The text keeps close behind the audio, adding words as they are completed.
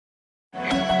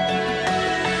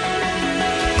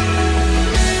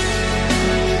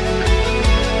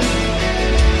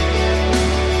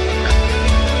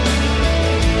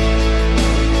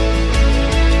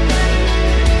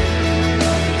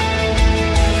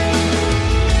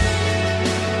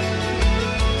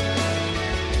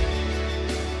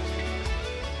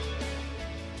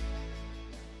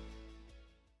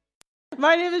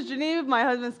My name is Genevieve. My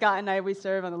husband Scott and I, we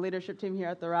serve on the leadership team here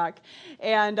at The Rock.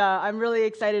 And I'm really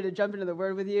excited to jump into the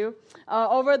Word with you.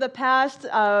 Over the past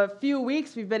few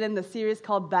weeks, we've been in the series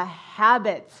called The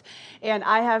Habits. And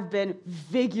I have been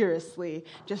vigorously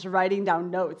just writing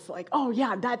down notes like, oh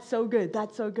yeah, that's so good,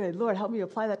 that's so good. Lord, help me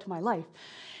apply that to my life.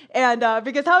 And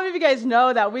because how many of you guys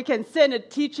know that we can sit in a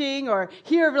teaching or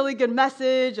hear a really good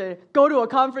message or go to a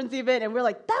conference event and we're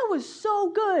like, that was so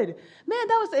good. Man,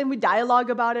 that was, and we dialogue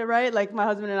about it, right? Like my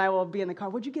husband and I will be in the car.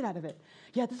 What'd you get out of it?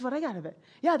 Yeah, this is what I got out of it.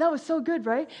 Yeah, that was so good,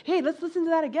 right? Hey, let's listen to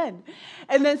that again.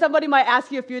 And then somebody might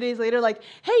ask you a few days later, like,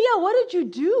 hey, yeah, what did you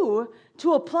do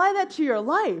to apply that to your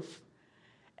life?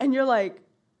 And you're like,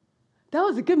 that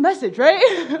was a good message, right?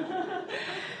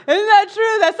 Isn't that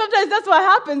true? That sometimes that's what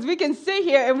happens. We can sit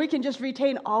here and we can just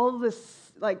retain all of this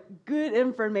like good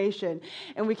information,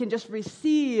 and we can just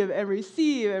receive and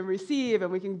receive and receive,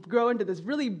 and we can grow into this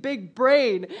really big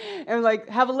brain and like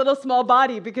have a little small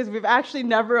body because we've actually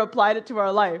never applied it to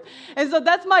our life. And so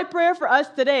that's my prayer for us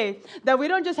today, that we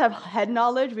don't just have head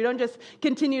knowledge, we don't just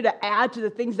continue to add to the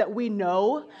things that we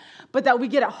know, but that we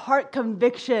get a heart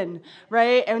conviction,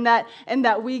 right? And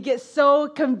that we get so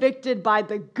convicted by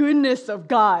the goodness of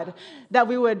God that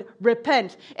we would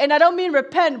repent. And I don't mean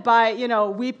repent by,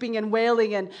 weeping and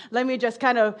wailing and let me just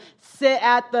kind of sit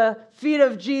at the feet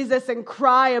of Jesus and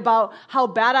cry about how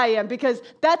bad I am, because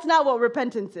that's not what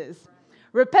repentance is.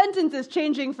 Repentance is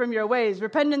changing from your ways.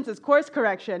 Repentance is course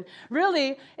correction.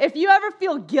 Really, if you ever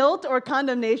feel guilt or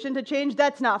condemnation to change,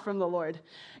 that's not from the Lord.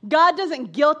 God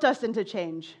doesn't guilt us into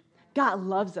change. God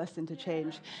loves us into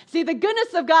change. See, the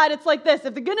goodness of God, it's like this.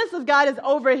 If the goodness of God is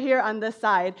over here on this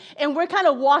side, and we're kind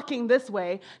of walking this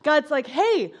way, God's like,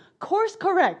 hey, course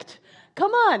correct.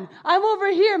 Come on, I'm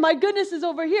over here. My goodness is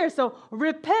over here. So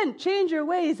repent, change your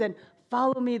ways, and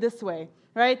follow me this way.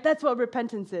 Right? That's what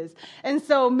repentance is. And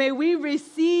so may we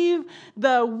receive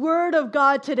the word of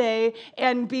God today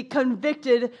and be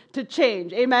convicted to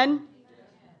change. Amen?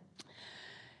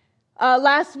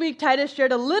 Last week, Titus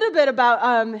shared a little bit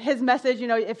about his message.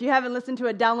 If you haven't listened to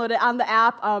it, download it on the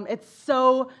app. It's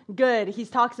so good. He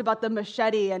talks about the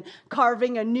machete and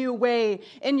carving a new way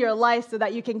in your life so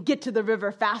that you can get to the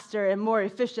river faster and more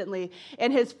efficiently.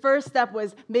 And his first step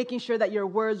was making sure that your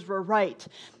words were right.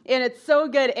 And it's so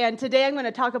good. And today I'm going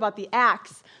to talk about the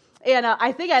axe. And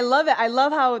I think I love it. I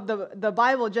love how the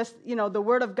Bible just, the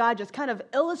Word of God just kind of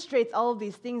illustrates all of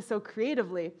these things so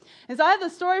creatively. And so I have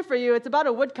a story for you. It's about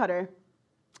a woodcutter.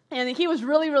 And he was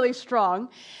really, really strong.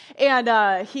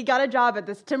 And he got a job at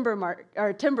this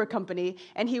timber company.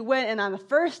 And he went, and on the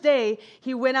first day,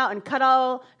 he went out and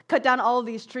cut down all of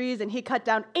these trees. And he cut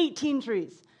down 18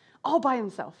 trees, all by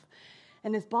himself.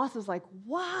 And his boss was like,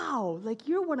 wow, like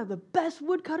you're one of the best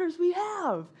woodcutters we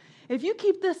have. If you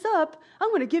keep this up, I'm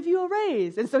going to give you a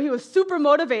raise. And so he was super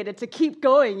motivated to keep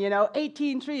going,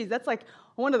 18 trees. That's like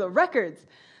one of the records.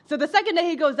 So the second day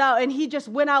he goes out and he just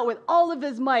went out with all of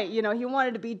his might. He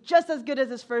wanted to be just as good as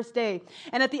his first day.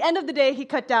 And at the end of the day, he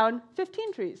cut down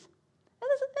 15 trees.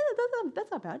 And that's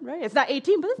not bad, right? It's not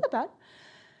 18, but it's not bad.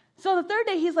 So the third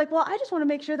day he's like, well, I just want to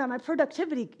make sure that my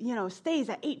productivity, stays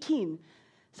at 18.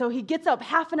 So he gets up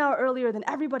half an hour earlier than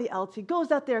everybody else. He goes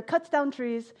out there, cuts down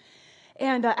trees.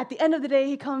 And at the end of the day,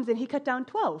 he comes and he cut down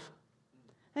 12.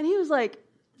 And he was like,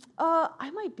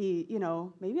 I might be,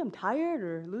 maybe I'm tired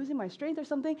or losing my strength or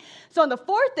something. So on the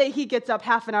fourth day, he gets up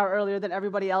half an hour earlier than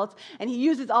everybody else, and he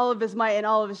uses all of his might and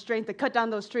all of his strength to cut down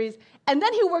those trees. And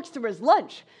then he works through his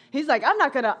lunch. He's like, I'm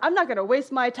not gonna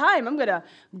waste my time. I'm gonna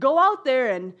go out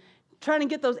there and try to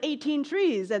get those 18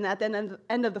 trees. And at the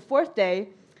end of the fourth day,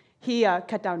 he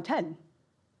cut down 10.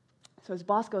 So his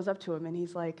boss goes up to him and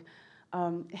he's like,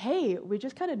 hey, we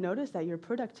just kind of noticed that your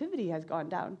productivity has gone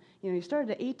down. You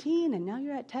started at 18 and now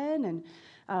you're at 10,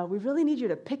 and we really need you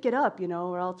to pick it up,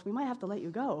 or else we might have to let you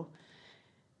go.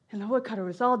 And the woodcutter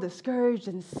was all discouraged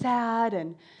and sad,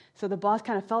 and so the boss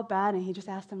kind of felt bad, and he just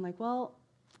asked him, like, well,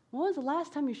 when was the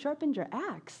last time you sharpened your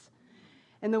axe?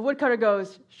 And the woodcutter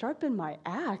goes, sharpen my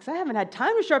axe? I haven't had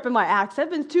time to sharpen my axe.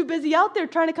 I've been too busy out there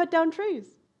trying to cut down trees.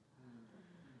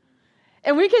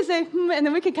 And we can say, and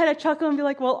then we can kind of chuckle and be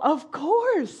like, well, of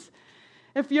course.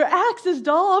 If your axe is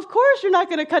dull, of course you're not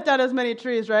going to cut down as many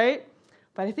trees, right?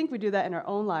 But I think we do that in our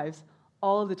own lives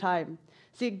all of the time.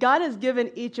 See, God has given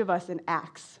each of us an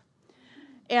axe.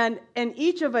 And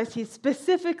each of us, he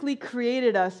specifically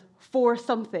created us for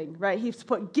something, right? He's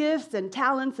put gifts and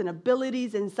talents and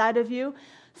abilities inside of you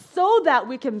so that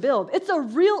we can build. It's a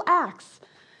real axe.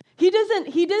 He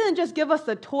didn't just give us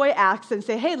a toy axe and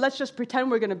say, hey, let's just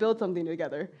pretend we're going to build something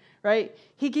together, right?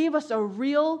 He gave us a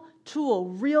real tool,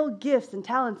 real gifts and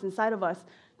talents inside of us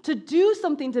to do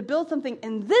something, to build something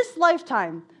in this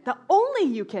lifetime that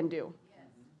only you can do.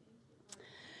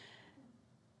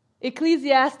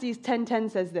 Ecclesiastes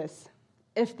 10:10 says this,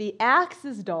 if the axe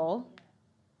is dull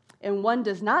and one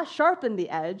does not sharpen the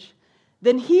edge,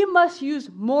 then he must use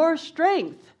more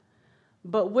strength,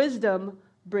 but wisdom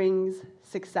brings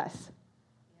success.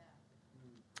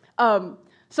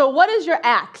 So what is your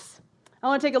axe? I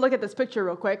want to take a look at this picture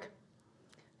real quick.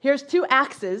 Here's two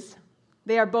axes.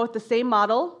 They are both the same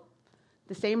model,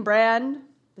 the same brand,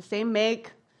 the same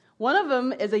make. One of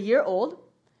them is a year old,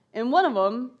 and one of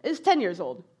them is 10 years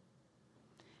old.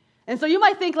 And so you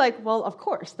might think like, well, of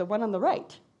course, the one on the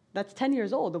right, that's 10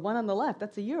 years old. The one on the left,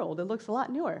 that's a year old. It looks a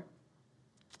lot newer.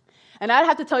 And I'd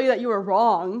have to tell you that you were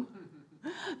wrong.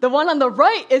 The one on the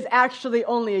right is actually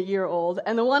only a year old,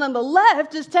 and the one on the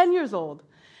left is 10 years old.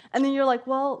 And then you're like,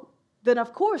 well, then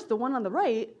of course, the one on the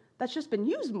right, that's just been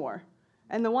used more.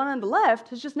 And the one on the left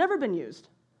has just never been used.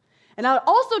 And I would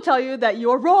also tell you that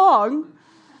you're wrong.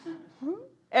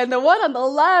 And the one on the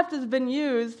left has been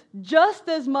used just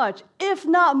as much, if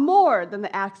not more, than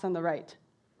the axe on the right.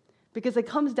 Because it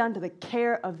comes down to the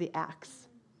care of the axe.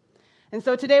 And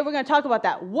so today we're going to talk about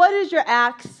that. What is your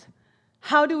axe?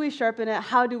 How do we sharpen it?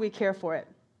 How do we care for it?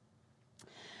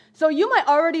 So you might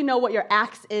already know what your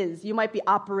axe is. You might be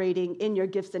operating in your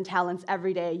gifts and talents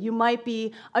every day. You might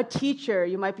be a teacher.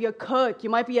 You might be a cook. You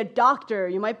might be a doctor.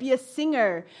 You might be a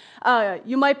singer.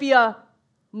 You might be a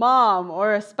mom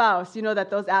or a spouse. You know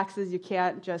that those axes, you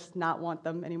can't just not want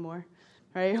them anymore,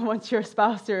 right? Once you're a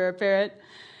spouse or a parent.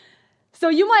 So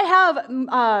you might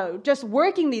have just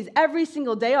working these every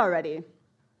single day already.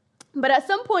 But at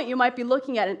some point, you might be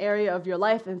looking at an area of your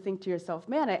life and think to yourself,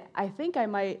 man, I think I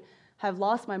might have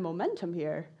lost my momentum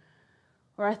here.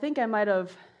 Or I think I might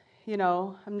have,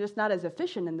 I'm just not as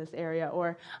efficient in this area.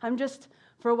 Or I'm just,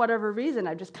 for whatever reason,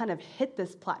 I've just kind of hit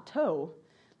this plateau.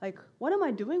 Like, what am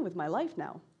I doing with my life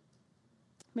now?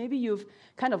 Maybe you've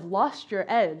kind of lost your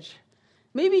edge.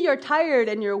 Maybe you're tired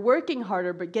and you're working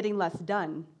harder but getting less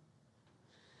done.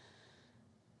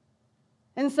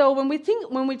 And so when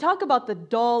we talk about the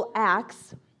dull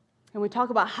axe, and we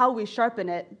talk about how we sharpen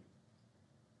it,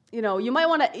 you might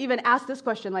want to even ask this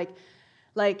question,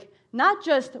 like not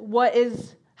just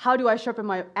how do I sharpen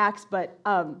my axe, but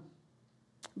how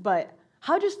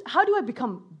do I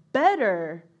become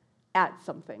better at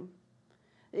something?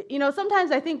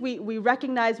 Sometimes I think we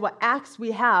recognize what axe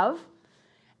we have,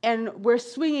 and we're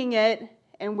swinging it,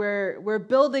 and we're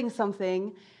building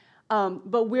something.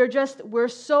 But we're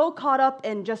so caught up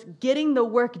in just getting the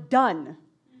work done,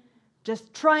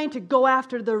 just trying to go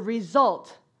after the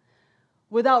result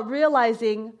without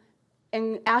realizing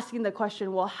and asking the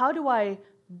question, well, how do I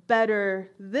better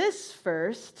this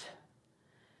first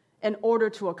in order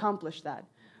to accomplish that?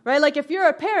 Right? Like if you're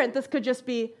a parent, this could just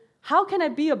be, how can I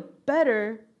be a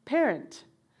better parent?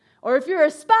 Or if you're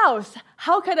a spouse,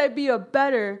 how can I be a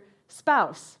better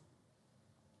spouse?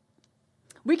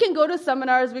 We can go to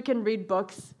seminars, we can read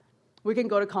books, we can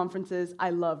go to conferences. I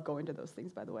love going to those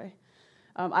things, by the way.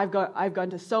 I've gone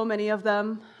to so many of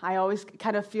them. I always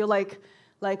kind of feel like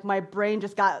my brain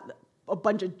just got a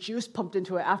bunch of juice pumped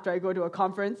into it after I go to a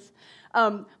conference.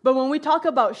 But when we talk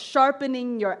about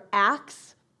sharpening your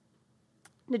axe,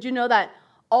 did you know that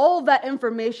all that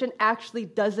information actually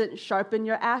doesn't sharpen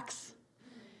your axe?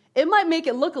 It might make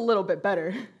it look a little bit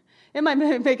better. It might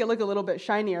make it look a little bit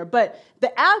shinier, but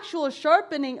the actual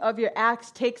sharpening of your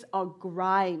axe takes a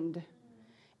grind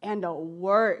and a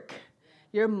work.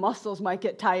 Your muscles might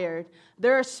get tired.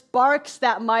 There are sparks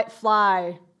that might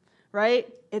fly, right?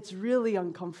 It's really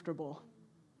uncomfortable.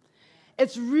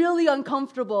 It's really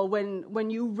uncomfortable when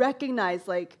you recognize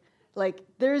like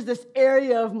there's this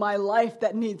area of my life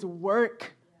that needs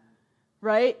work,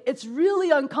 right? It's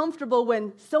really uncomfortable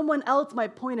when someone else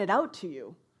might point it out to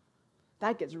you.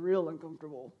 That gets real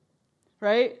uncomfortable,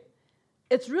 right?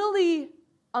 It's really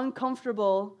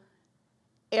uncomfortable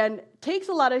and takes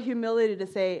a lot of humility to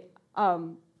say,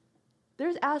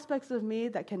 there's aspects of me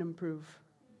that can improve.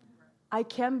 I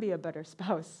can be a better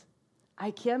spouse.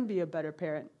 I can be a better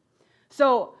parent.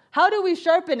 So how do we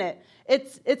sharpen it?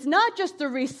 It's not just the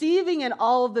receiving and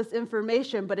all of this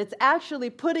information, but it's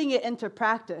actually putting it into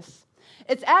practice.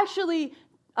 It's actually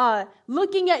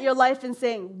looking at your life and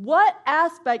saying, what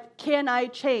aspect can I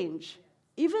change?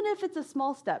 Even if it's a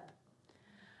small step.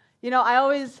 I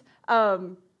always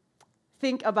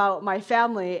think about my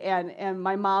family, and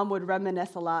my mom would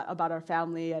reminisce a lot about our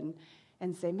family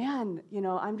and say, man,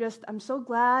 I'm so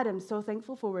glad, I'm so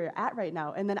thankful for where you're at right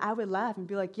now. And then I would laugh and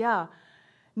be like, yeah,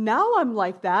 now I'm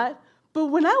like that. But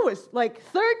when I was like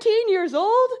 13 years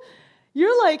old,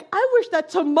 you're like, I wish that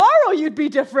tomorrow you'd be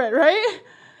different, right?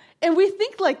 And we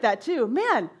think like that too.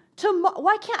 Man,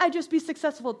 why can't I just be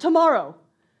successful tomorrow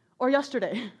or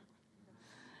yesterday,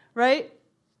 right?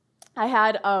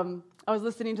 I was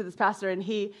listening to this pastor, and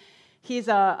he's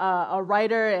a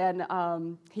writer,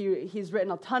 and he's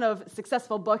written a ton of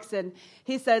successful books, and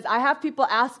he says, I have people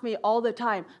ask me all the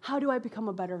time, how do I become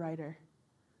a better writer?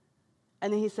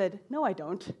 And then he said, no, I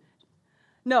don't.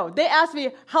 No, they ask me,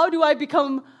 how do I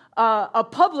become a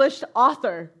published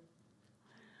author?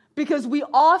 Because we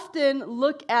often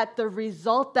look at the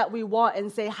result that we want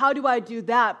and say, how do I do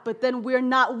that? But then we're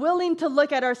not willing to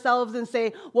look at ourselves and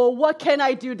say, well, what can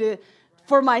I do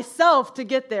for myself to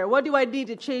get there? What do I need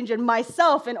to change in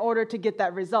myself in order to get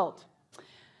that result?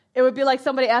 It would be like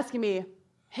somebody asking me,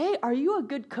 hey, are you a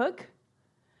good cook?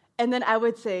 And then I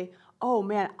would say, oh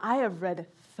man, I have read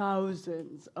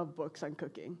thousands of books on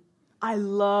cooking. I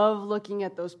love looking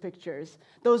at those pictures,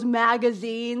 those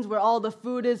magazines where all the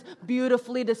food is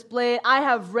beautifully displayed. I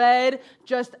have read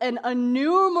just an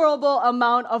innumerable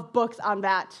amount of books on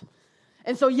that.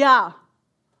 And so, yeah,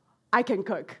 I can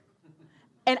cook.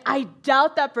 And I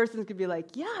doubt that person's going to be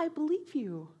like, yeah, I believe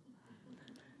you.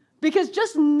 Because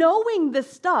just knowing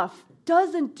this stuff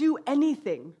doesn't do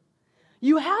anything.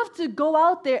 You have to go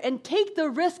out there and take the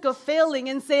risk of failing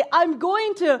and say, I'm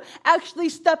going to actually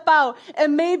step out,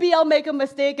 and maybe I'll make a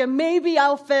mistake, and maybe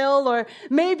I'll fail, or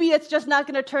maybe it's just not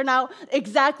going to turn out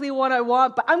exactly what I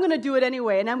want, but I'm going to do it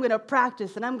anyway, and I'm going to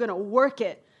practice, and I'm going to work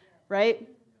it, right?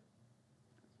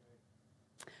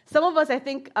 Some of us, I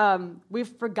think, we've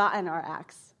forgotten our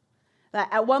acts. That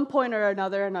at one point or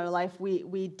another in our life,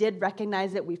 we did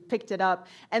recognize it, we picked it up,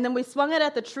 and then we swung it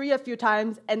at the tree a few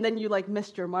times, and then you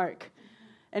missed your mark.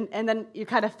 And then you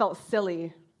kind of felt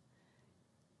silly.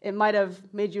 It might have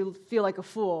made you feel like a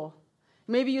fool.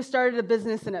 Maybe you started a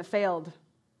business and it failed.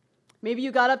 Maybe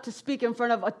you got up to speak in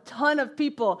front of a ton of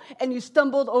people and you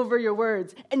stumbled over your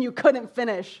words and you couldn't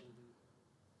finish.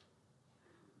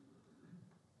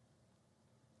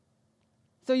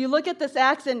 So you look at this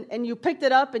axe and you picked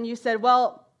it up and you said,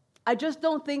 well, I just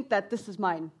don't think that this is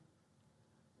mine.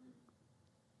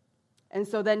 And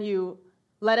so then you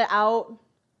let it out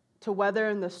to weather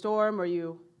in the storm, or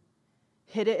you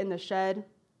hid it in the shed.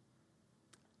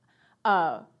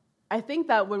 I think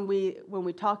that when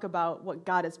we talk about what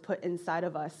God has put inside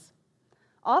of us,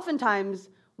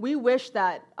 oftentimes we wish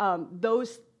that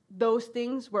those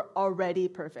things were already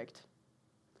perfect,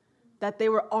 that they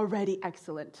were already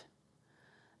excellent,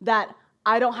 that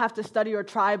I don't have to study or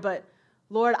try, but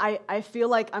Lord, I feel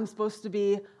like I'm supposed to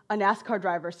be a NASCAR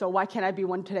driver, so why can't I be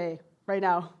one today, right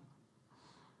now,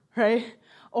 right?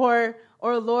 Or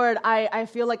Lord, I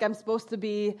feel like I'm supposed to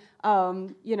be,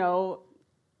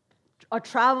 a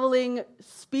traveling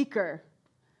speaker,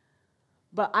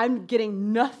 but I'm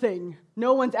getting nothing.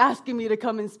 No one's asking me to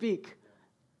come and speak.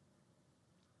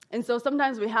 And so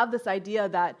sometimes we have this idea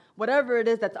that whatever it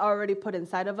is that's already put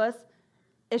inside of us,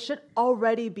 it should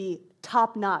already be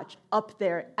top-notch, up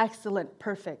there, excellent,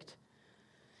 perfect.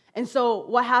 And so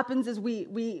what happens is we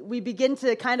begin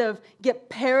to kind of get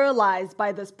paralyzed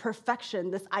by this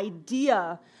perfection, this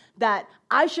idea that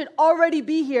I should already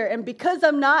be here, and because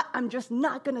I'm not, I'm just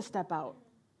not going to step out.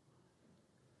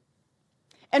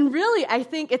 And really, I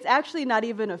think it's actually not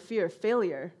even a fear of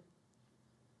failure.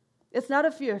 It's not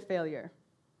a fear of failure.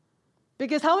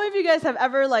 Because how many of you guys have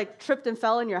ever tripped and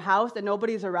fell in your house and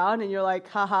nobody's around and you're like,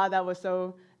 haha, that was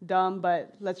so dumb,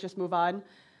 but let's just move on?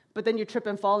 But then you trip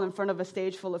and fall in front of a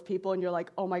stage full of people and you're like,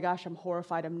 oh my gosh, I'm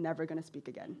horrified. I'm never going to speak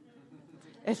again.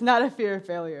 It's not a fear of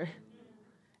failure.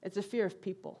 It's a fear of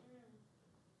people.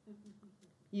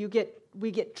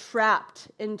 We get trapped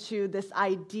into this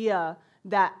idea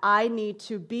that I need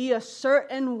to be a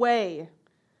certain way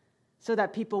so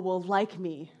that people will like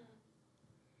me.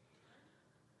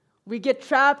 We get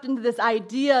trapped into this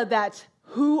idea that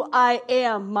who I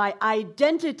am, my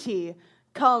identity,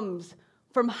 comes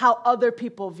from how other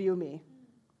people view me.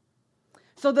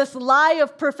 So this lie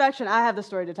of perfection, I have the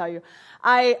story to tell you.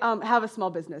 I have a small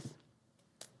business.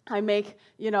 I make,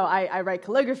 I write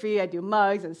calligraphy, I do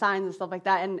mugs and signs and stuff like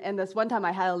that. And this one time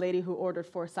I had a lady who ordered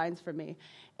 4 signs for me.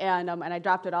 And I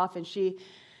dropped it off, and she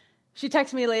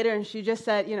texted me later, and she just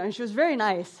said, and she was very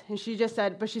nice. And she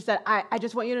said, I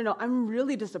just want you to know I'm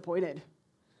really disappointed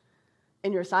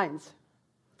in your signs.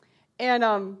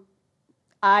 And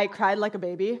I cried like a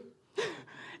baby.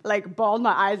 like bawled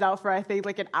my eyes out for, I think,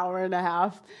 like an hour and a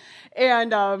half.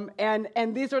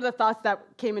 And these were the thoughts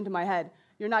that came into my head.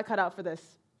 You're not cut out for this.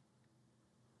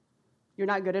 You're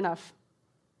not good enough.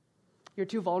 You're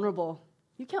too vulnerable.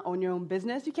 You can't own your own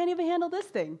business. You can't even handle this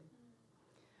thing.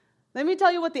 Let me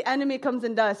tell you what the enemy comes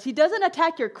and does. He doesn't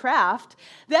attack your craft.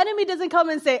 The enemy doesn't come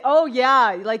and say, oh,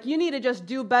 yeah, like you need to just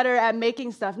do better at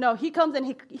making stuff. No, he comes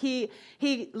and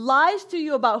he lies to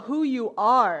you about who you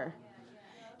are.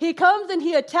 He comes and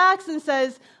he attacks and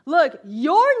says, look,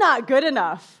 you're not good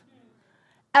enough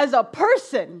as a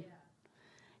person.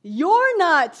 You're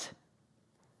not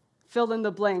fill in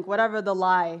the blank, whatever the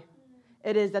lie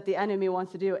it is that the enemy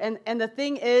wants to do. And the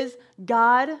thing is,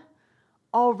 God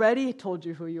already told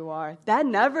you who you are. That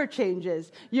never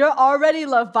changes. You're already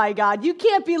loved by God. You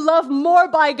can't be loved more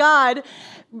by God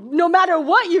no matter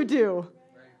what you do.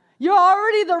 You're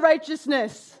already the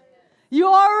righteousness. You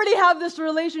already have this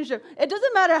relationship. It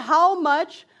doesn't matter how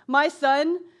much my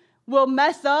son will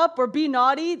mess up or be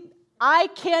naughty. I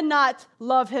cannot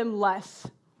love him less.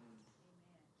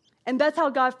 And that's how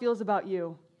God feels about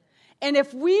you. And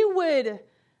if we would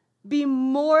be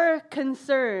more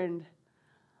concerned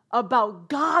about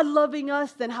God loving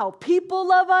us than how people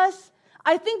love us,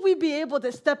 I think we'd be able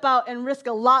to step out and risk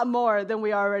a lot more than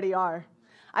we already are.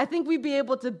 I think we'd be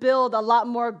able to build a lot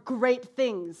more great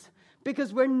things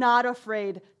because we're not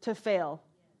afraid to fail,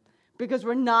 because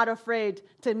we're not afraid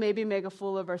to maybe make a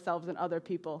fool of ourselves and other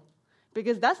people,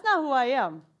 because that's not who I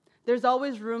am. There's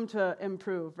always room to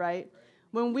improve, right?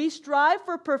 When we strive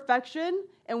for perfection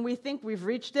and we think we've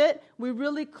reached it, we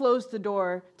really close the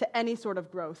door to any sort of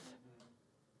growth.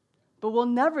 But we'll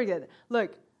never get it.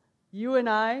 Look, you and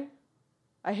I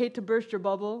hate to burst your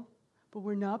bubble, but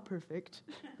we're not perfect.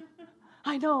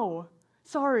 I know.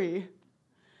 Sorry.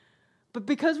 But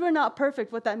because we're not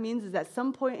perfect, what that means is at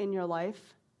some point in your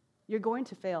life, you're going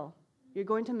to fail. You're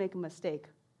going to make a mistake.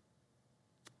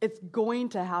 It's going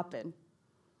to happen.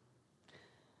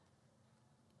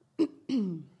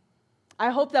 I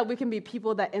hope that we can be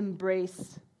people that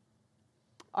embrace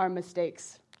our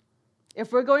mistakes.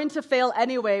 If we're going to fail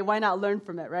anyway, why not learn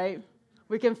from it, right?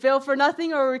 We can fail for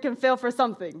nothing or we can fail for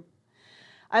something.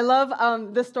 I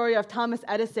love the story of Thomas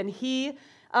Edison. He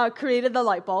created the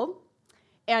light bulb,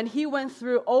 and he went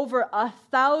through over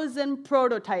 1,000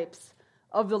 prototypes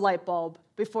of the light bulb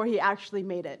before he actually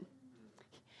made it.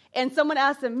 And someone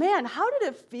asked him, man, how did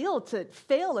it feel to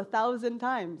fail 1,000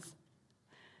 times?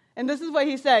 And this is what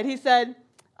he said. He said,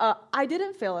 I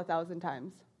didn't fail 1,000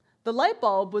 times. The light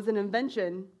bulb was an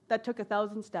invention that took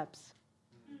 1,000 steps.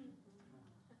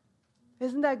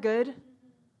 Isn't that good?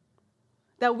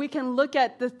 That we can look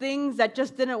at the things that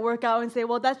just didn't work out and say,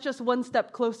 well, that's just one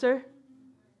step closer.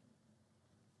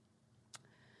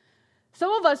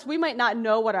 Some of us, we might not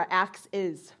know what our axe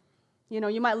is. You know,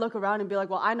 you might look around and be like,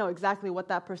 well, I know exactly what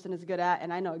that person is good at,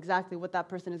 and I know exactly what that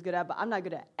person is good at, but I'm not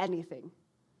good at anything.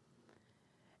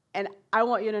 And I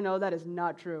want you to know that is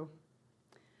not true.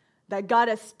 That God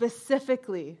has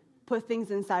specifically put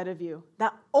things inside of you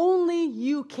that only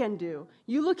you can do.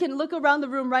 You can look around the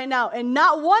room right now, and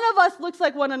not one of us looks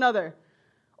like one another,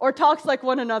 or talks like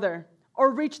one another,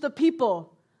 or reach the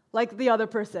people like the other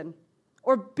person,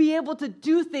 or be able to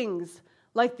do things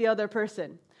like the other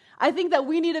person. I think that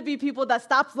we need to be people that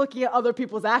stops looking at other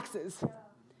people's axes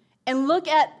and look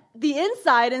at the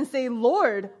inside and say,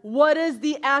 Lord, what is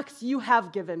the axe you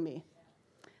have given me?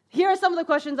 Here are some of the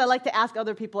questions I like to ask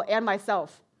other people and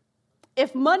myself.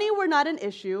 If money were not an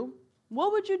issue,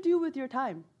 what would you do with your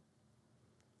time?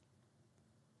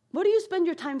 What do you spend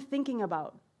your time thinking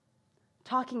about,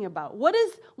 talking about? What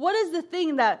is the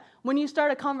thing that when you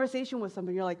start a conversation with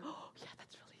somebody, you're like, oh, yeah,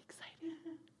 that's really exciting.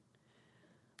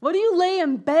 What do you lay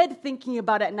in bed thinking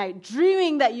about at night,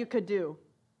 dreaming that you could do?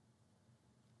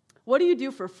 What do you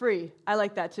do for free? I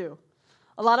like that too.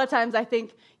 A lot of times I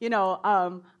think,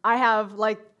 I have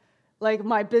like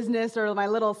my business or my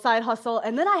little side hustle,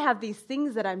 and then I have these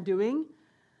things that I'm doing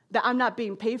that I'm not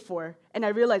being paid for, and I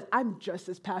realize I'm just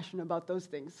as passionate about those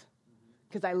things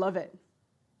because I love it.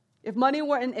 If money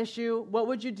were an issue, what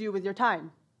would you do with your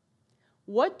time?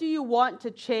 What do you want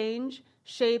to change,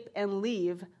 shape, and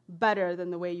leave better than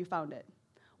the way you found it?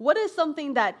 What is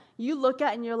something that you look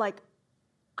at and you're like,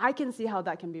 I can see how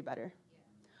that can be better?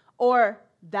 Or,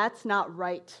 that's not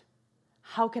right.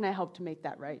 How can I help to make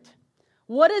that right?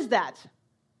 What is that?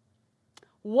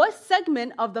 What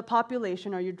segment of the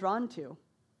population are you drawn to?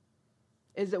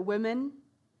 Is it women?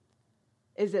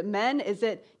 Is it men? Is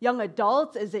it young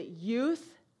adults? Is it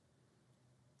youth?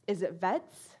 Is it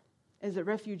vets? Is it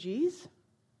refugees?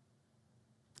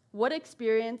 What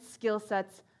experience, skill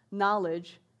sets,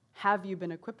 knowledge have you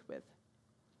been equipped with?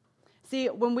 See,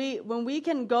 when we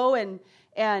can go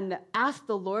and ask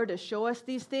the Lord to show us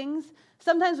these things,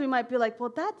 sometimes we might be like,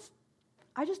 well,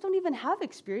 I just don't even have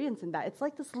experience in that. It's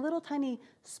like this little tiny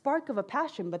spark of a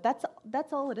passion, but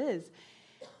that's all it is.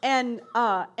 And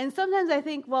sometimes I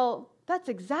think, well, that's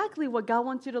exactly what God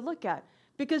wants you to look at.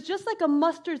 Because just like a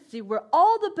mustard seed, where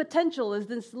all the potential is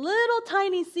this little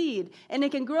tiny seed, and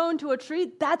it can grow into a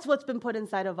tree, that's what's been put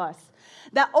inside of us.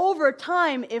 That over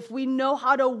time, if we know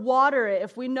how to water it,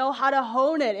 if we know how to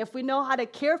hone it, if we know how to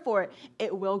care for it,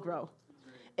 it will grow.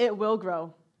 It will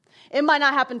grow. It might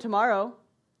not happen tomorrow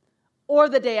or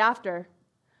the day after,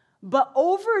 but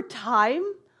over time,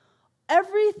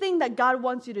 everything that God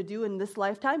wants you to do in this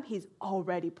lifetime, he's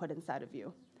already put inside of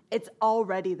you. It's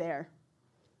already there.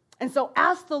 And so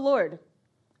ask the Lord,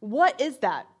 what is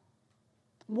that?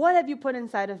 What have you put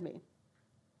inside of me?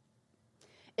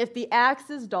 If the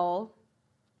axe is dull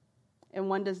and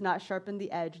one does not sharpen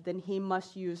the edge, then he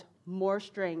must use more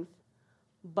strength.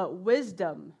 But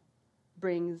wisdom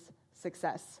brings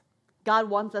success. God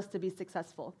wants us to be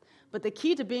successful. But the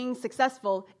key to being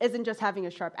successful isn't just having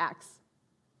a sharp axe.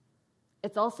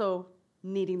 It's also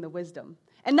needing the wisdom.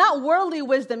 And not worldly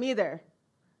wisdom either.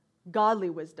 Godly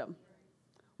wisdom.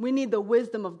 We need the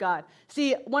wisdom of God.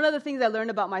 See, one of the things I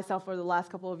learned about myself over the last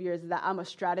couple of years is that I'm a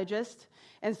strategist.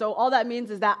 And so all that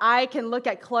means is that I can look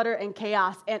at clutter and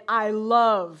chaos, and I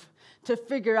love to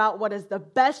figure out what is the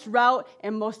best route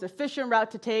and most efficient route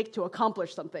to take to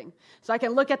accomplish something. So I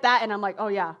can look at that, and I'm like, oh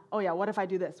yeah, what if I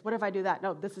do this? What if I do that?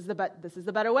 No, this is the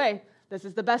better way. This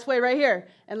is the best way right here,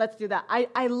 and let's do that.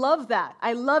 I love that.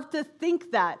 I love to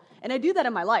think that, and I do that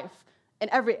in my life, in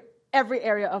every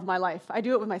area of my life. I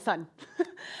do it with my son.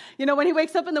 When he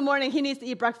wakes up in the morning, he needs to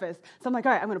eat breakfast. So I'm like,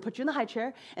 all right, I'm going to put you in the high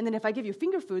chair, and then if I give you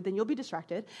finger food, then you'll be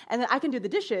distracted, and then I can do the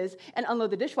dishes and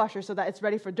unload the dishwasher so that it's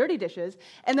ready for dirty dishes.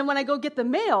 And then when I go get the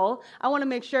mail, I want to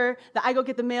make sure that I go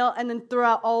get the mail and then throw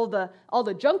out all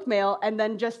the junk mail and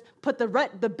then just put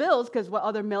the bills, because what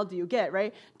other mail do you get,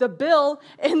 right? The bill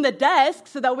in the desk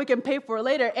so that we can pay for it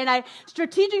later. And I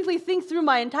strategically think through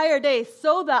my entire day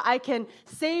so that I can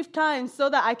save time, so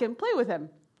that I can play with him.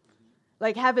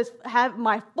 Like have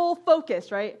my full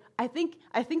focus, right? I think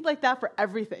like that for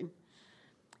everything.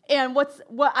 And what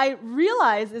I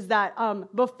realize is that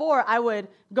before I would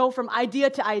go from idea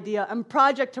to idea and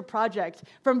project to project,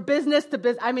 from business to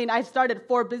business. I mean, I started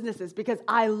 4 businesses because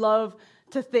I love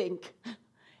to think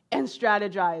and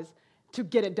strategize to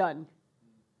get it done.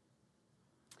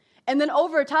 And then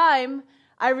over time,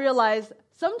 I realized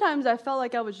sometimes I felt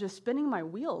like I was just spinning my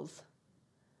wheels.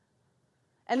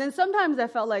 And then sometimes I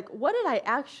felt like, what did I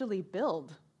actually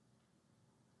build?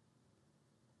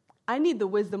 I need the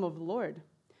wisdom of the Lord.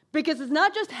 Because it's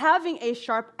not just having a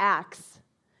sharp axe.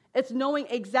 It's knowing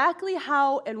exactly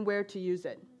how and where to use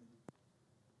it.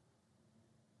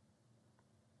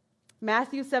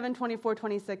 Matthew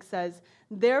 7:24-26 says,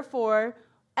 therefore,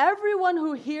 everyone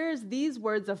who hears these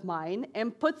words of mine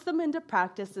and puts them into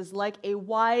practice is like a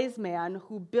wise man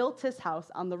who built his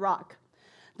house on the rock.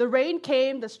 The rain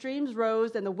came, the streams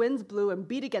rose, and the winds blew and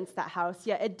beat against that house,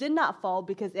 yet it did not fall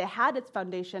because it had its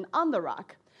foundation on the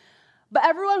rock. But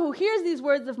everyone who hears these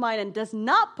words of mine and does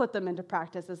not put them into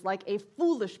practice is like a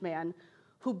foolish man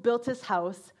who built his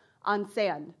house on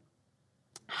sand.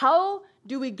 How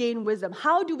do we gain wisdom?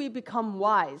 How do we become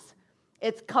wise?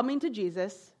 It's coming to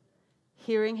Jesus,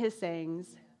 hearing his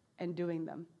sayings, and doing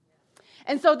them.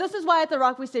 And so this is why at The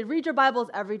Rock we say, read your Bibles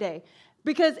every day.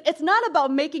 Because it's not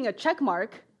about making a check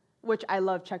mark, which I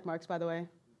love check marks, by the way,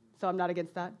 so I'm not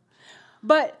against that.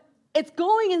 But it's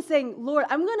going and saying, Lord,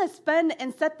 I'm going to spend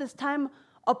and set this time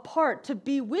apart to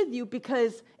be with you,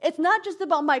 because it's not just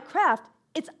about my craft.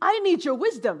 It's I need your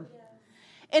wisdom. Yes.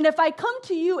 And if I come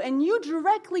to you and you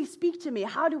directly speak to me,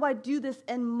 how do I do this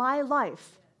in my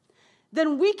life?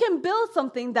 Then we can build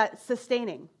something that's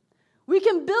sustaining. We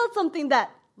can build something that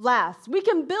lasts. We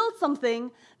can build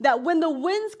something that when the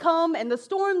winds come and the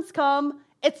storms come,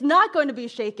 it's not going to be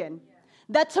shaken. Yeah.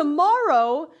 That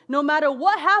tomorrow, no matter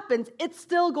what happens, it's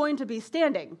still going to be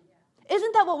standing. Yeah.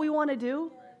 Isn't that what we want to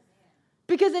do? Yeah.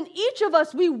 Because in each of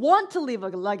us, we want to leave a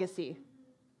legacy.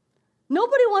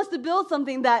 Nobody wants to build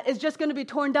something that is just going to be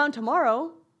torn down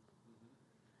tomorrow.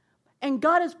 And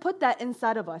God has put that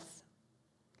inside of us.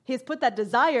 He's put that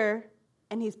desire,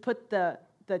 and he's put the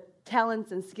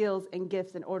talents and skills and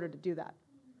gifts in order to do that.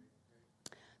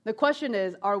 The question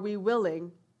is, are we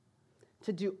willing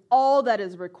to do all that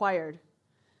is required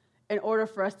in order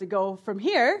for us to go from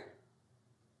here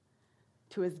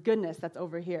to his goodness that's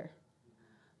over here?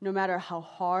 No matter how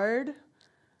hard,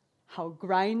 how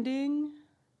grinding,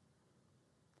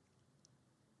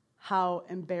 how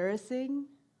embarrassing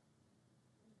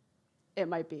it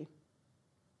might be.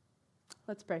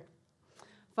 Let's pray.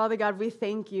 Father God, we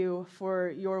thank you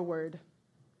for your word.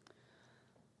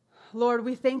 Lord,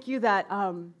 we thank you that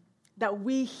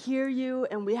we hear you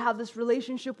and we have this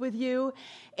relationship with you,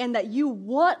 and that you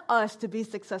want us to be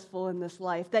successful in this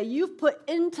life, that you've put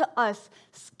into us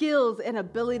skills and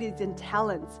abilities and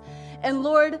talents. And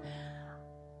Lord,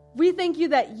 we thank you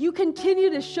that you continue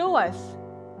to show us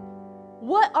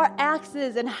what our axe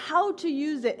is and how to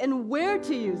use it and where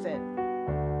to use it.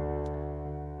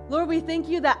 Lord, we thank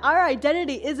you that our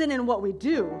identity isn't in what we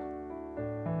do,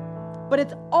 but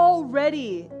it's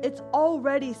already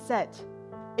set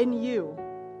in you,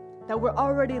 that we're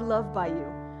already loved by you.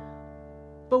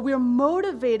 But we're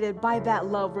motivated by that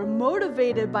love. We're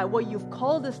motivated by what you've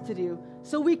called us to do.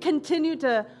 So we continue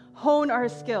to hone our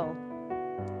skill.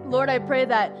 Lord, I pray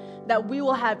that we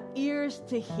will have ears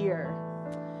to hear.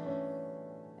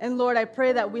 And Lord, I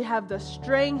pray that we have the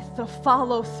strength to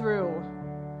follow through.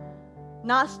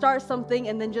 Not start something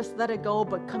and then just let it go,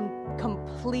 but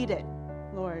complete it,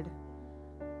 Lord.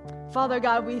 Father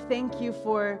God, we thank you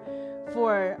for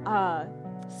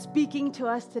speaking to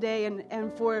us today,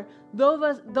 and for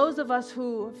those of us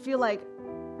who feel like,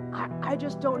 I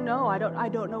just don't know. I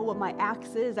don't know what my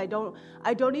axe is. I don't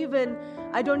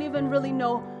even really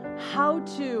know how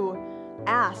to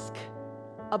ask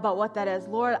about what that is.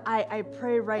 Lord, I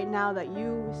pray right now that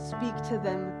you speak to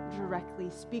them directly,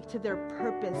 speak to their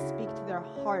purpose, speak to their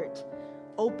heart,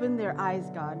 open their eyes,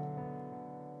 God.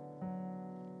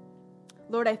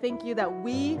 Lord, I thank you that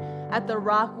we at The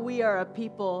Rock, we are a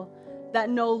people that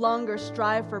no longer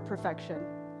strive for perfection,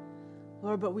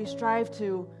 Lord, but we strive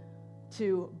to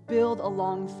build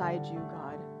alongside you,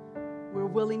 God. We're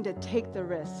willing to take the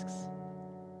risks.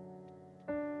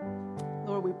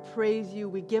 Lord, we praise you.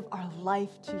 We give our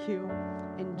life to you.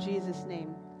 In Jesus'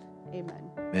 name, amen.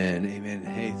 Amen, amen.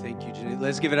 Hey, thank you, Genevieve.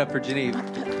 Let's give it up for Genevieve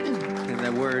and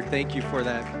that word. Thank you for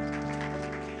that.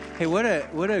 Hey, what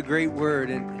a great word.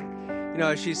 And you know,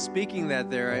 as she's speaking that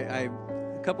there,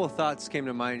 a couple of thoughts came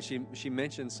to mind. She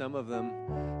mentioned some of them.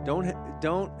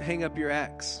 Don't hang up your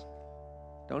axe.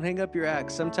 Don't hang up your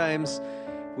axe. Sometimes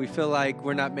we feel like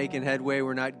we're not making headway,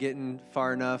 we're not getting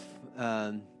far enough,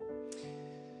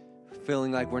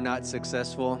 feeling like we're not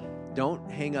successful. Don't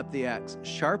hang up the axe.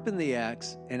 Sharpen the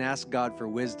axe and ask God for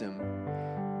wisdom,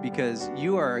 because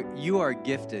you are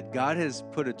gifted. God has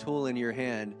put a tool in your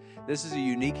hand. This is a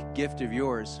unique gift of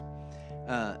yours.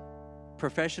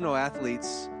 Professional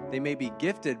athletes, they may be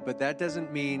gifted, but that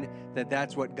doesn't mean that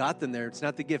that's what got them there. It's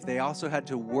not the gift. They also had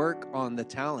to work on the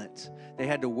talent. They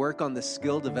had to work on the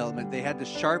skill development. They had to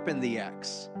sharpen the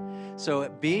axe. So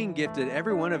being gifted,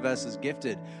 every one of us is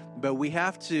gifted, but we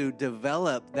have to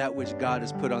develop that which God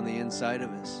has put on the inside of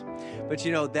us. But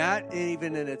you know, that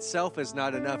even in itself is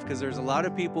not enough, because there's a lot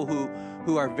of people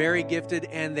who are very gifted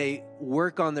and they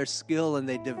work on their skill and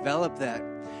they develop that.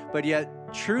 But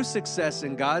yet, true success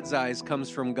in God's eyes comes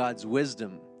from God's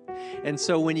wisdom. And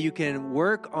so when you can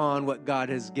work on what God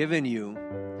has given you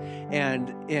and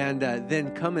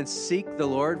then come and seek the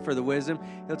Lord for the wisdom,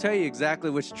 He'll tell you exactly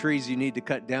which trees you need to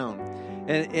cut down.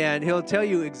 And He'll tell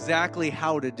you exactly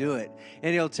how to do it.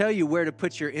 And He'll tell you where to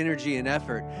put your energy and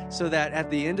effort, so that at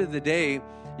the end of the day,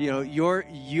 you know,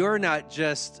 you're not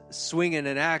just swinging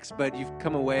an axe, but you've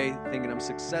come away thinking, I'm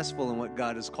successful in what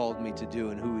God has called me to do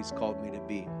and who He's called me to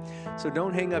be. So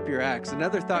don't hang up your axe.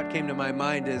 Another thought came to my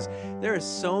mind is there is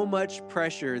so much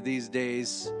pressure these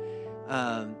days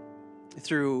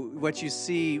through what you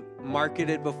see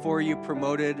marketed before you,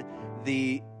 promoted,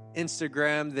 the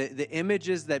Instagram, the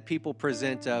images that people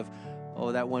present of,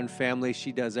 oh, that one family,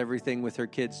 she does everything with her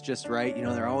kids just right. You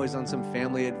know, they're always on some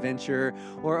family adventure.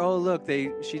 Or, oh, look,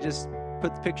 she just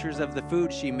put the pictures of the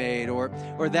food she made. Or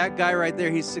that guy right there,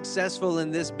 he's successful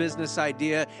in this business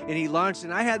idea, and he launched,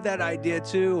 and I had that idea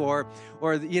too. Or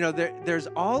you know, there's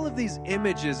all of these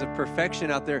images of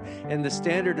perfection out there, and the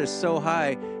standard is so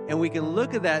high. And we can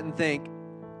look at that and think,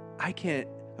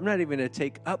 I'm not even going to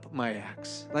take up my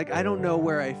axe. Like, I don't know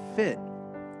where I fit.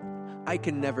 I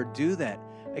can never do that.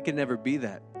 I can never be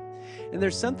that. And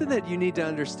there's something that you need to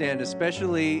understand,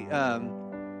 especially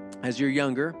as you're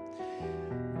younger,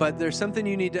 but there's something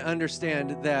you need to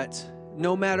understand, that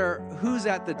no matter who's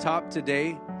at the top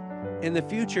today, in the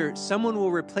future, someone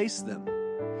will replace them.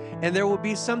 And there will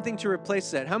be something to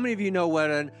replace that. How many of you know what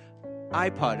an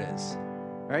iPod is?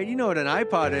 Right? You know what an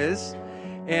iPod is.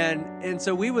 And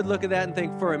so we would look at that and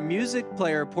think, for a music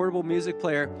player, a portable music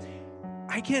player,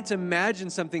 I can't imagine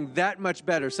something that much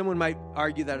better. Someone might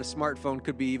argue that a smartphone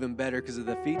could be even better because of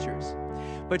the features.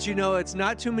 But you know, it's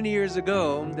not too many years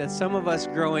ago that some of us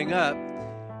growing up,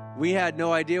 we had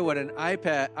no idea what an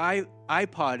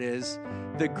iPod is.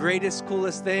 The greatest,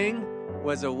 coolest thing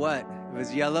was a what? It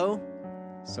was yellow,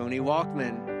 Sony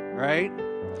Walkman, right?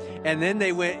 And then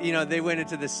they went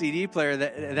into the CD player,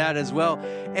 that as well.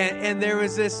 And there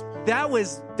was this, that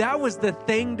was the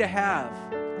thing to have.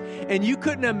 And you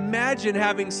couldn't imagine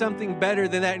having something better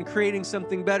than that and creating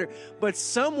something better. But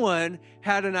someone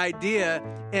had an idea,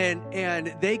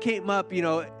 and they came up,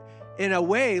 in a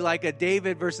way like a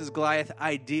David versus Goliath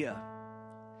idea.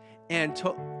 And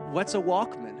what's a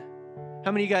Walkman?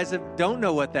 How many of you guys don't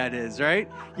know what that is, right?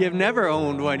 You've never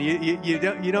owned one.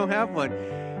 You don't have one.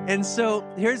 And so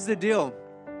here's the deal.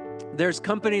 There's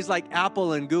companies like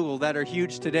Apple and Google that are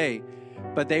huge today,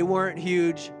 but they weren't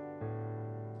huge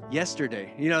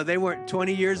yesterday. They weren't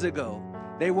 20 years ago.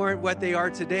 They weren't what they are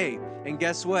today. And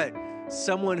guess what?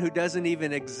 Someone who doesn't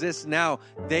even exist now,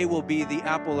 they will be the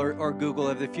Apple or Google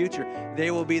of the future.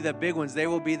 They will be the big ones. They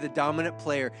will be the dominant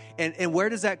player. And where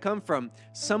does that come from?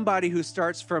 Somebody who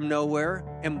starts from nowhere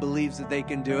and believes that they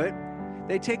can do it.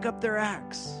 They take up their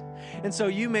axe. And so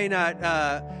you may not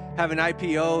have an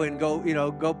IPO and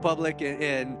go public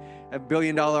and a $1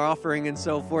 billion offering and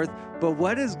so forth. But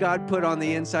what has God put on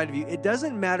the inside of you? It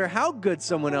doesn't matter how good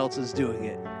someone else is doing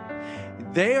it.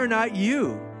 They are not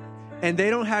you, and they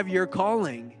don't have your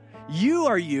calling. You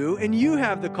are you, and you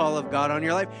have the call of God on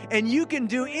your life, and you can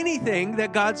do anything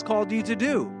that God's called you to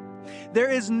do. There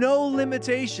is no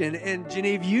limitation. And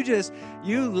Genevieve,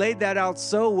 you laid that out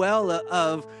so well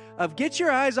of get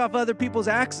your eyes off other people's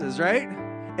axes, right?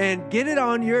 And get it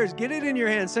on yours. Get it in your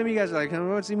hands. Some of you guys are like,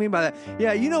 what's he mean by that?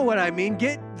 Yeah, you know what I mean.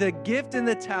 Get the gift and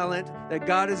the talent that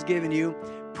God has given you.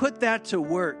 Put that to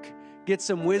work. Get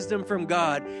some wisdom from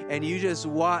God, and you just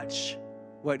watch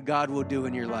what God will do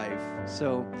in your life.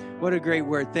 So what a great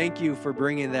word. Thank you for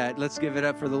bringing that. Let's give it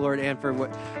up for the Lord and for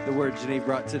what the word Genevieve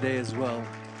brought today as well.